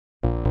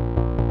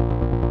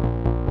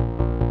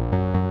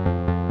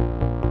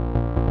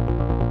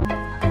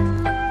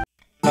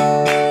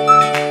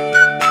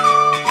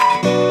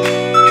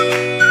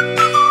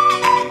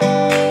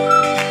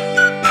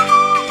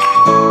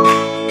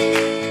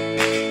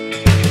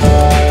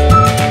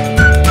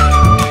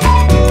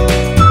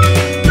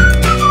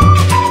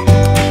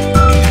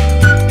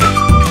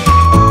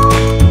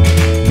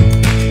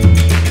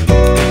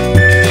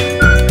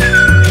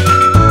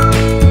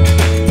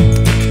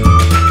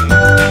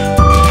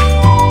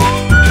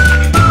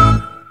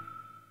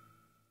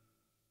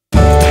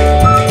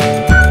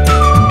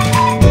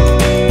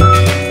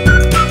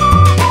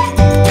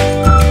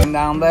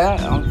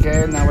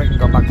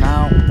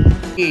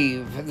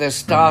they're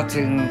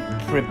starting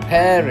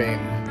preparing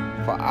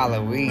for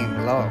Halloween.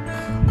 Look.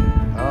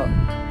 Oh,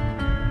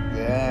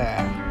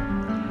 yeah.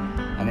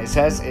 And it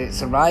says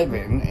it's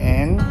arriving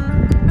in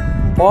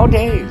 4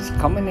 days.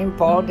 Coming in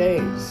 4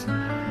 days.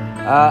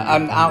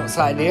 And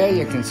outside here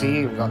you can see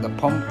you've got the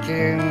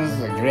pumpkins,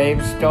 the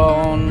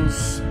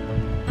gravestones.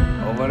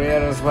 Over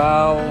here as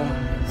well.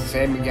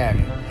 Same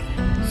again.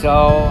 So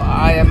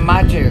I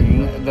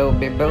imagine they'll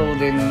be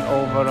building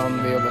over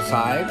on the other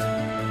side.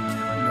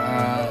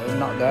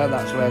 Not there,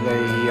 that's where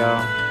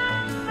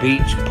the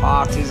beach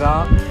parties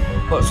are.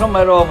 But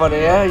somewhere over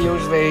here,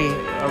 usually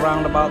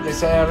around about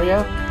this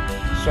area,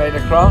 straight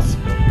across.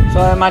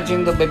 So I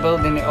imagine they'll be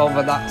building it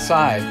over that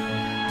side.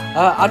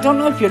 I don't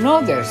know if you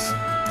know this,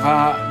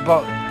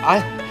 but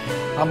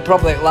I'm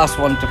probably the last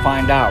one to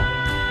find out.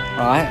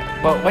 Right?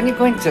 But when you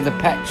go into the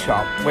pet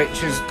shop,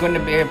 which is going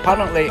to be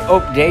apparently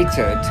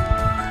updated,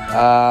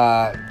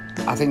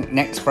 I think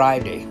next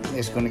Friday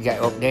it's going to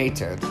get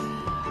updated.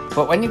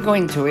 But when you go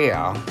into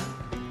here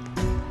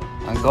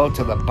and go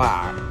to the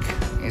back,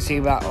 you see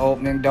that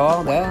opening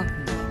door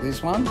there?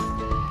 This one?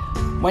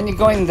 When you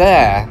go in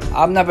there,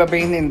 I've never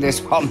been in this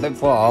one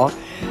before,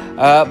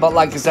 but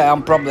like I say,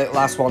 I'm probably the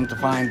last one to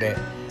find it.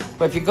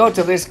 But if you go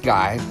to this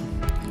guy,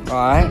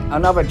 right,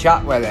 and have a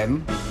chat with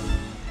him,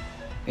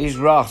 he's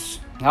Ross.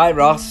 Hi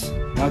Ross.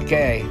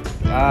 Okay.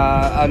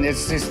 And his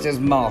sister's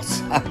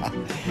Moss.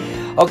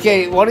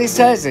 Okay, what he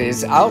says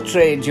is, I'll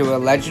trade you a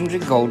legendary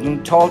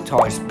golden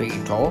tortoise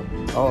beetle.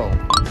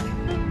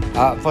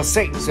 For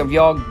 6 of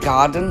your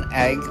garden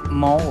egg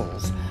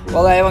moles.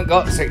 Well, I haven't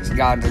got 6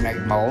 garden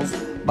egg moles,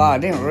 but I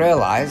didn't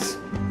realise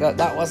that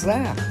that was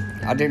there.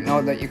 I didn't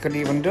know that you could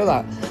even do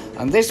that.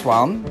 And this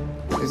one,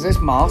 is this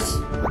Moss?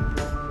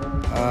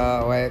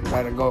 Wait,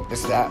 better go up the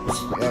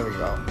steps. There we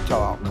go,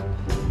 talk.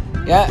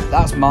 Yeah,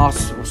 that's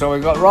Moss. So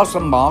we've got Ross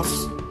and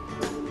Moss.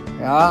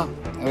 Yeah,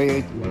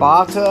 we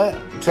barter,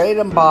 trade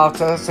and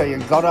barter, so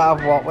you've got to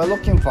have what we're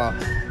looking for.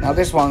 Now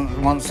this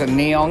one wants a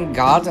neon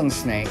garden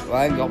snake. Well,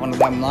 I ain't got one of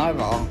them live,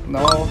 or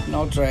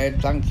no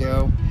trade, thank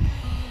you.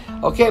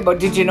 Okay, but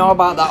did you know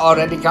about that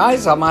already,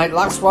 guys? Am I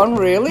last one,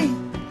 really?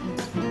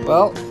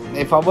 Well,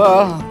 if I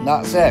were,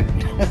 that's it.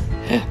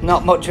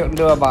 Not much I can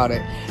do about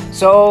it.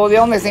 So the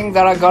only thing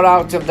that I got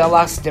out of the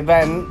last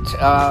event,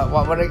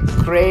 what were it?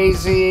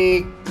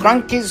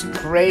 Cranky's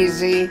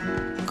Crazy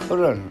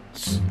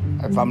Currents,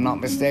 if I'm not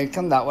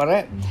mistaken, that were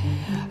it.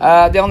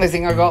 The only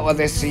thing I got was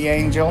this sea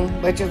angel,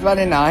 which is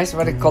very nice,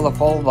 very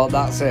colourful, but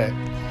that's it.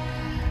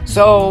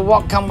 So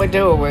what can we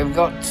do? We've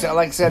got,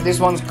 like I said, this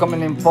one's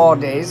coming in 4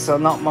 days, so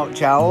not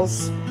much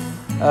else.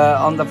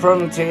 On the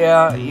front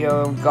here,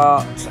 you've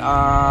got,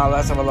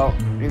 let's have a look.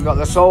 You've got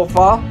the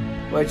sofa,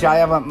 which I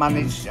haven't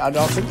managed, I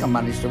don't think I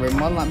managed to win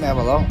one. Let me have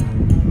a look.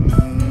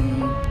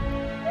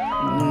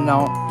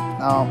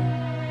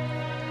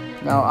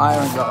 No, I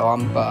haven't got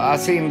one, but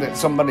I've seen that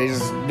somebody's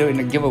doing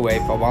a giveaway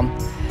for one.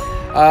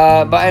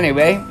 But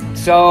anyway,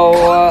 so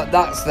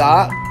that's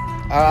that.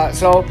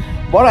 So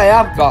what I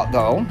have got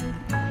though,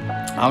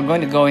 I'm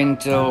going to go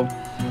into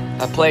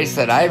a place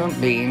that I haven't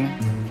been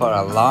for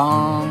a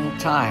long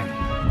time.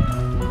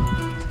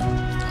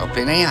 Up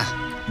in here.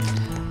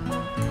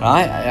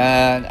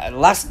 Right,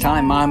 last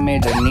time I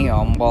made a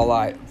neon, well,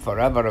 like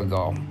forever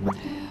ago.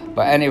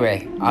 But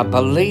anyway, I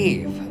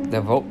believe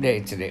they've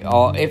updated it,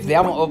 or if they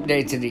haven't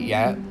updated it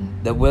yet,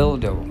 they will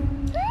do.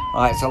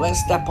 Right, so let's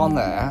step on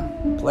there,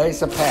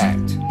 place a pet.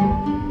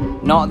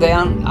 Not there,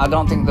 I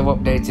don't think they've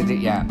updated it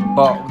yet,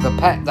 but the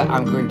pet that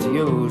I'm going to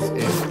use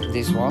is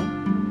this one.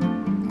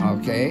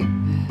 Okay,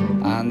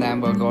 and then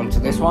we're going to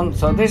this one.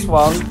 So this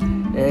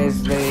one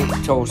is the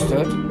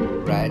toasted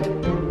red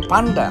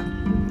panda.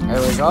 Here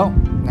we go.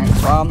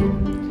 Next one.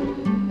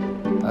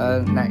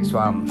 Next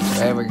one.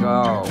 There we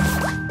go.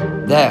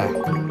 There.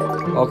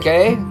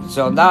 Okay,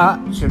 so that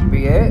should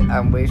be it,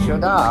 and we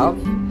should have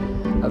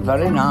a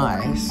very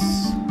nice.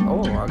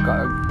 Oh,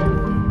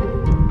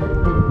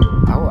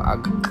 I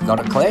got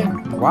a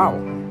claim. Wow.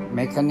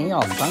 Make a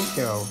neon. Thank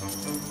you.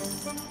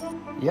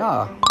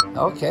 Yeah.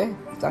 Okay.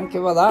 Thank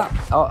you for that.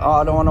 Oh,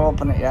 I don't want to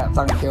open it yet.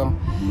 Thank you.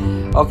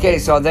 Okay,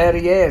 so there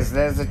he is.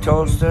 There's the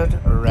toasted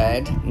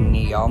red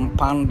neon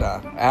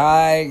panda.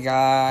 Hi,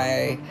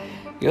 guy.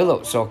 You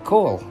look so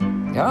cool.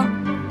 Yeah?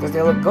 Does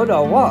he look good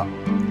or what?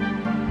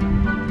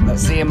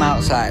 Let's see him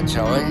outside,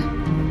 shall we?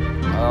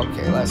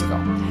 Okay, let's go.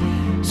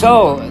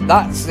 So,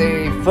 that's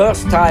the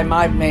first time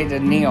I've made a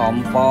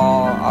neon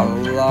for a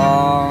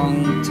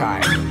long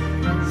time.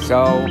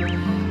 So,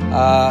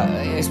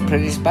 it's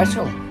pretty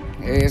special.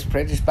 It is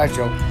pretty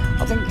special.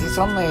 I think it's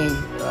only,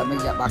 let me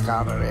get back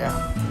out of here.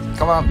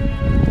 Come on,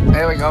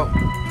 there we go.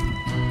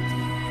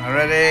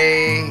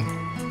 Ready,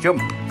 jump.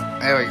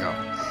 There we go.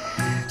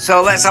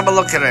 So let's have a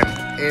look at him.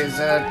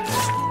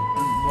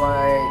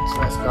 Wait,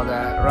 let's go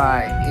there.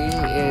 Right, he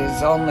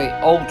is only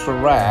ultra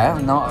rare,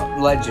 not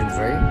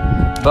legendary,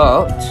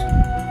 but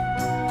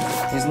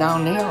he's now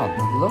neon.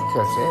 Look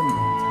at him.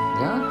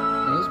 Yeah,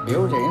 he's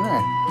beauty, isn't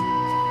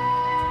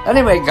he?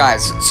 Anyway,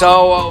 guys,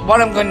 so what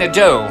I'm going to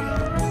do,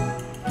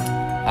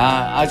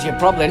 as you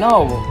probably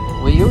know,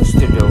 we used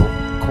to do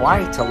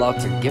quite a lot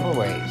of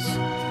giveaways,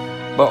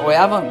 but we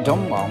haven't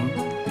done one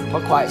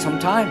for quite some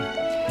time.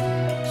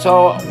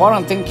 So what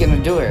I'm thinking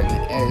of doing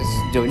is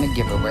doing a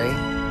giveaway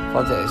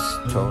for this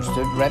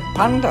toasted red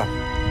panda.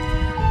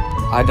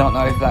 I don't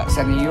know if that's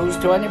any use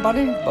to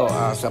anybody, but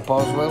I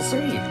suppose we'll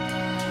see.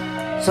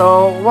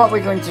 So what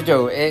we're going to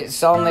do,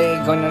 it's only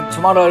going to,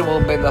 tomorrow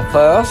will be the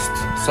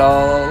 1st,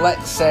 so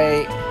let's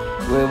say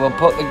we will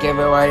put the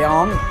giveaway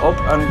on up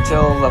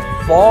until the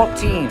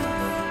 14th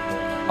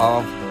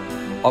of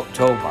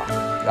October.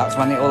 That's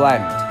when it will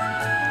end.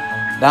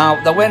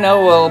 Now the winner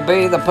will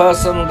be the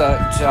person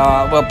that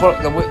will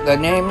put the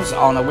names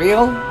on a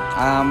wheel,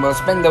 and we'll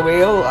spin the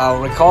wheel, I'll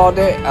record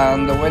it,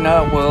 and the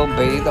winner will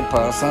be the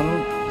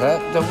person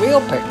that the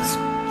wheel picks.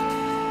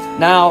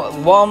 Now,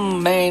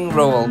 one main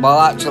rule, well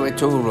actually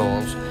 2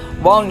 rules.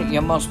 1,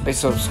 you must be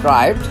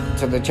subscribed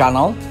to the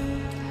channel,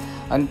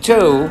 and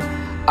 2,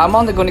 I'm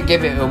only going to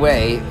give it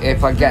away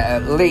if I get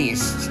at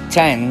least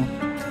 10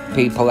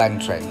 people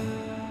entering.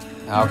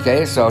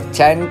 Okay, so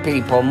 10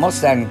 people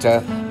must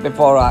enter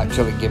before I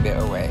actually give it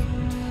away.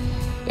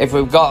 If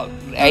we've got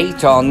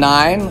 8 or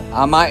 9,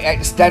 I might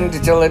extend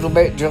it a little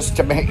bit just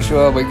to make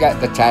sure we get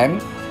the 10,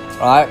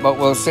 right, but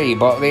we'll see.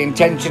 But the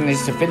intention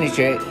is to finish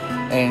it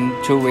in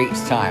 2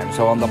 weeks time,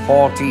 so on the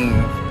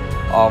 14th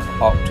of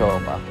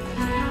October.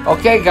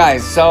 Okay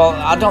guys, so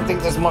I don't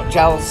think there's much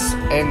else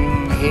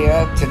in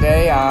here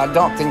today. I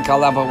don't think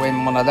I'll ever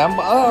win one of them,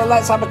 but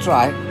let's have a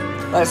try.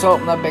 Let's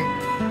open a big,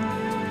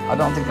 I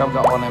don't think I've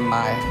got one in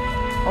my,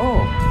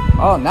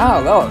 oh now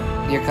look,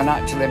 you can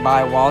actually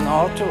buy 1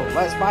 or 2.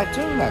 Let's buy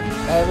 2 then.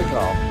 There we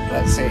go.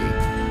 Let's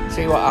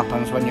see what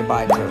happens when you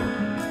buy 2.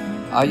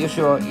 Are you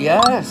sure?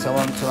 Yes, I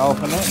want to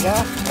open it.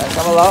 Yeah, let's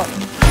have a look.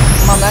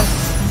 Come on then.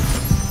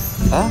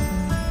 Huh?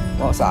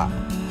 What's that?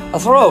 A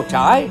throw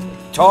toy?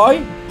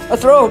 A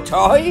throw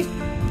toy?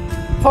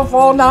 For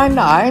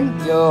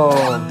 $4.99?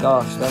 Oh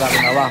gosh, they're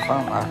having a laugh,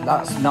 aren't they?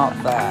 That's not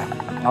fair.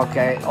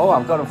 Okay, oh,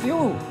 I've got a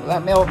few.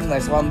 Let me open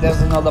this one.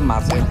 There's another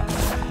massive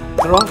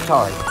throw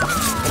toy.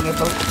 Can you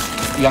put,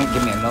 you don't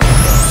give me another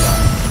throw toy?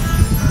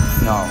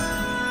 No.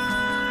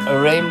 A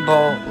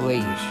rainbow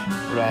leash.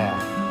 Rare.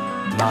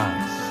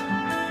 Nice.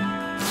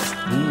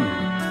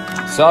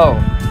 So,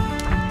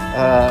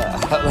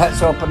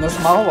 let's open the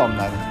small one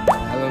then.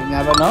 We'll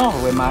never know,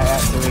 we might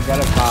actually get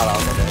a car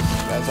out of this.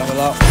 Let's have a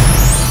look.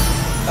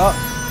 Oh,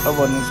 a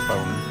wooden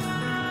spoon.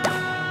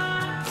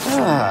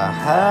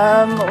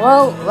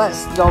 Well,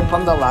 let's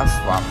open the last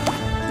one.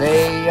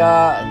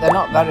 They're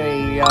not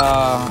very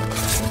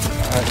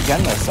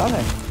generous, are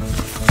they?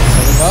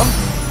 There we go.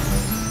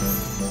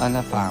 And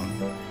a fan.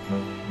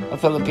 A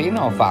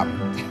Filipino fan.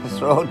 A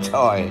throw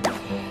toy.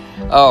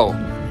 Oh.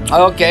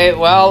 Okay,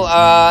 well,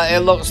 it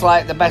looks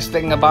like the best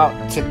thing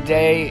about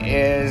today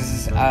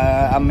is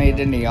I made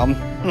a neon.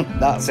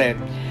 That's it.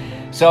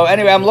 So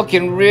anyway, I'm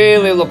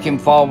really looking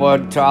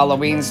forward to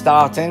Halloween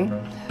starting.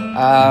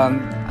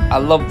 I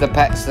love the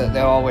pets that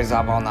they always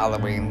have on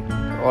Halloween.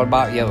 What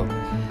about you?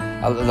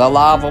 The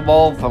lava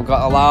wolf, I've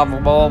got a lava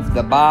wolf,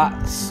 the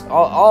bats,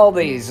 all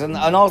these, and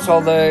also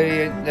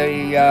the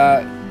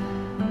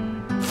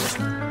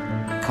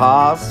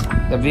cars,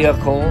 the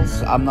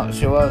vehicles. I'm not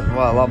sure.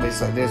 Well,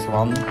 obviously this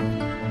one,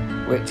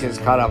 which is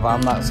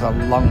caravan, that's a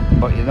long,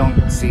 but you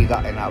don't see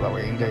that in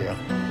Halloween, do you?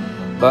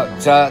 But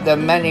there are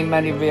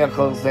many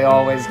vehicles they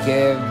always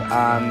give,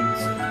 and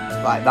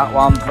like that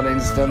one, for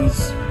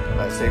instance.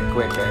 Let's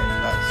equip it.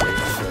 Let's see.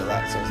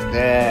 That's it.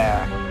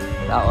 There.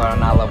 That was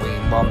an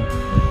Halloween one.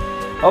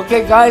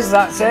 Okay, guys,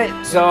 that's it.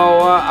 So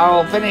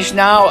I'll finish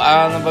now,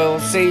 and we'll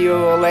see you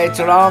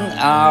later on.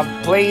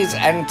 Please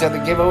enter the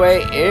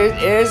giveaway. It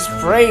is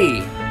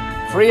free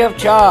of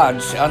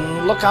charge,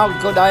 and look how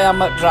good I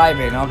am at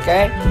driving.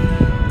 Okay,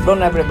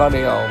 run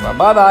everybody over.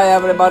 Bye bye,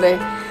 everybody.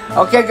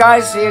 Okay,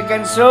 guys, see you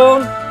again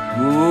soon.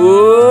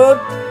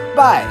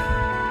 Goodbye.